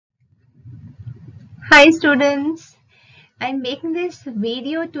Hi students, I'm making this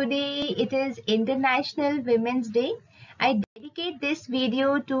video today. It is International Women's Day. I dedicate this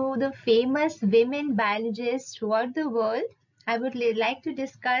video to the famous women biologists throughout the world. I would like to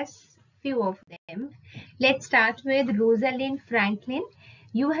discuss few of them. Let's start with Rosalind Franklin.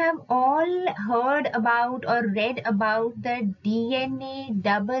 You have all heard about or read about the DNA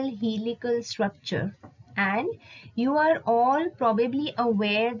double helical structure, and you are all probably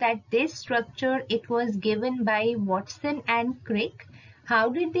aware that this structure, it was given by Watson and Crick. How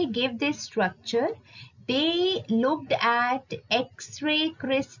did they give this structure? They looked at X-ray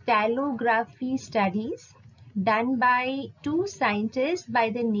crystallography studies done by two scientists by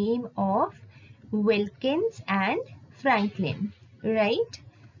the name of Wilkins and Franklin, right?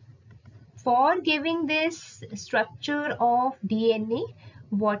 For giving this structure of DNA,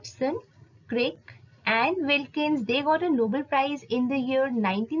 Watson, Crick, and Wilkins, they got a Nobel Prize in the year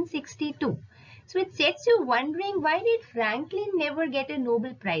 1962. So it sets you wondering, why did Franklin never get a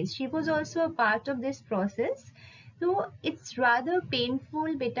Nobel Prize? She was also a part of this process. So it's rather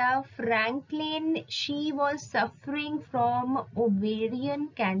painful, beta. Franklin, she was suffering from ovarian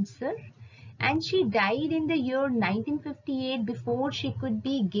cancer, and she died in the year 1958 before she could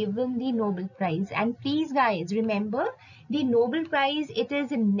be given the Nobel Prize. And please guys, remember, the Nobel Prize, it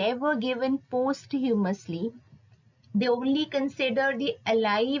is never given posthumously. They only consider the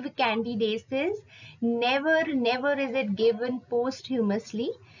alive candidates. Never is it given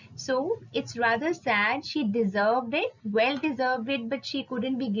posthumously. So it's rather sad. She deserved it, well deserved it, but she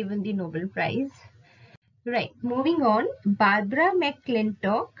couldn't be given the Nobel Prize. Right, moving on, Barbara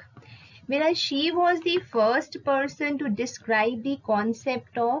McClintock. Whereas she was the first person to describe the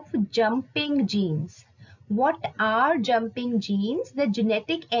concept of jumping genes. What are jumping genes? The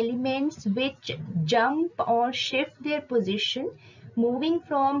genetic elements which jump or shift their position, moving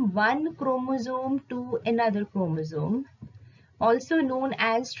from one chromosome to another chromosome, also known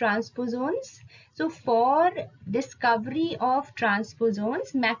as transposons. So for discovery of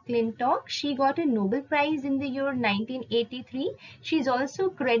transposons, McClintock, she got a Nobel Prize in the year 1983. She's also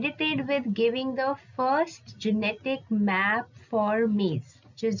credited with giving the first genetic map for maize,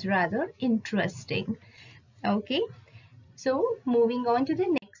 which is rather interesting. Okay, so moving on to the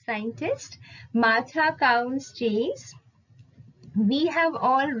next scientist, Martha Counts Chase. We have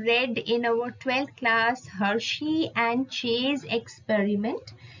all read in our 12th class Hershey and Chase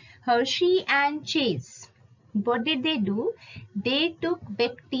experiment. Hershey and Chase, what did they do? They took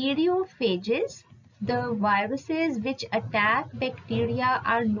bacteriophages. The viruses which attack bacteria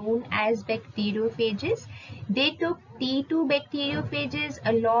are known as bacteriophages. They took T2 bacteriophages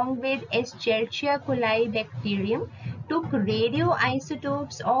along with Escherichia coli bacterium, took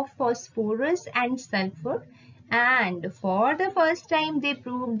radioisotopes of phosphorus and sulfur, and for the first time they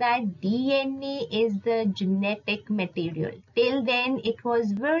proved that DNA is the genetic material. Till then it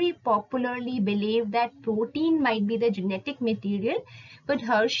was very popularly believed that protein might be the genetic material, but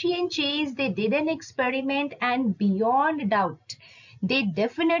Hershey and Chase, they did an experiment and beyond doubt they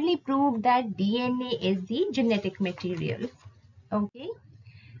definitely proved that DNA is the genetic material. Okay.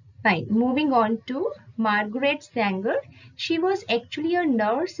 Fine. Moving on to Margaret Sanger. She was actually a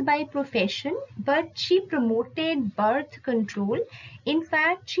nurse by profession, but she promoted birth control. In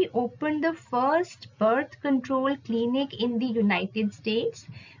fact, she opened the first birth control clinic in the United States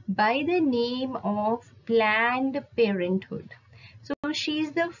by the name of Planned Parenthood. So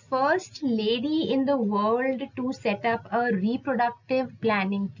she's the first lady in the world to set up a reproductive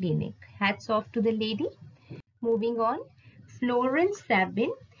planning clinic. Hats off to the lady. Moving on, Florence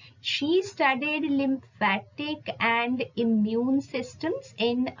Sabin. She studied lymphatic and immune systems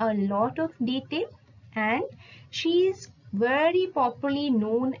in a lot of detail, and she is very popularly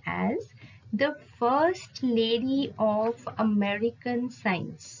known as the first lady of American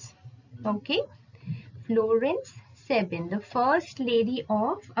science. Okay, Florence Sabin, the first lady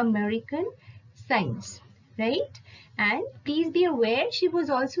of American science, right? And please be aware, she was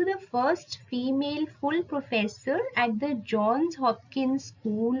also the first female full professor at the Johns Hopkins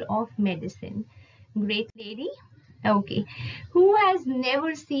School of Medicine. Great lady. Okay, who has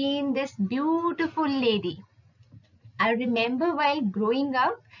never seen this beautiful lady? I remember while growing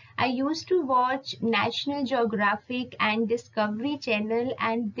up, I used to watch National Geographic and Discovery Channel,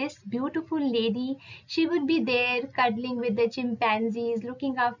 and this beautiful lady, she would be there cuddling with the chimpanzees,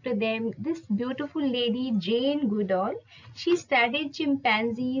 looking after them. This beautiful lady, Jane Goodall, she studied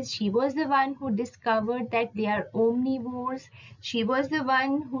chimpanzees. She was the one who discovered that they are omnivores. She was the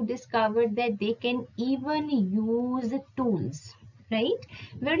one who discovered that they can even use tools, right?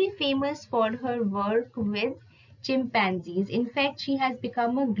 Very famous for her work with chimpanzees. In fact, she has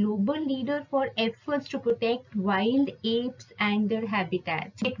become a global leader for efforts to protect wild apes and their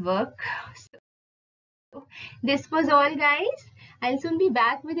habitats. Great work. So, this was all, guys. I'll soon be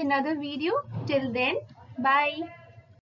back with another video. Till then, bye.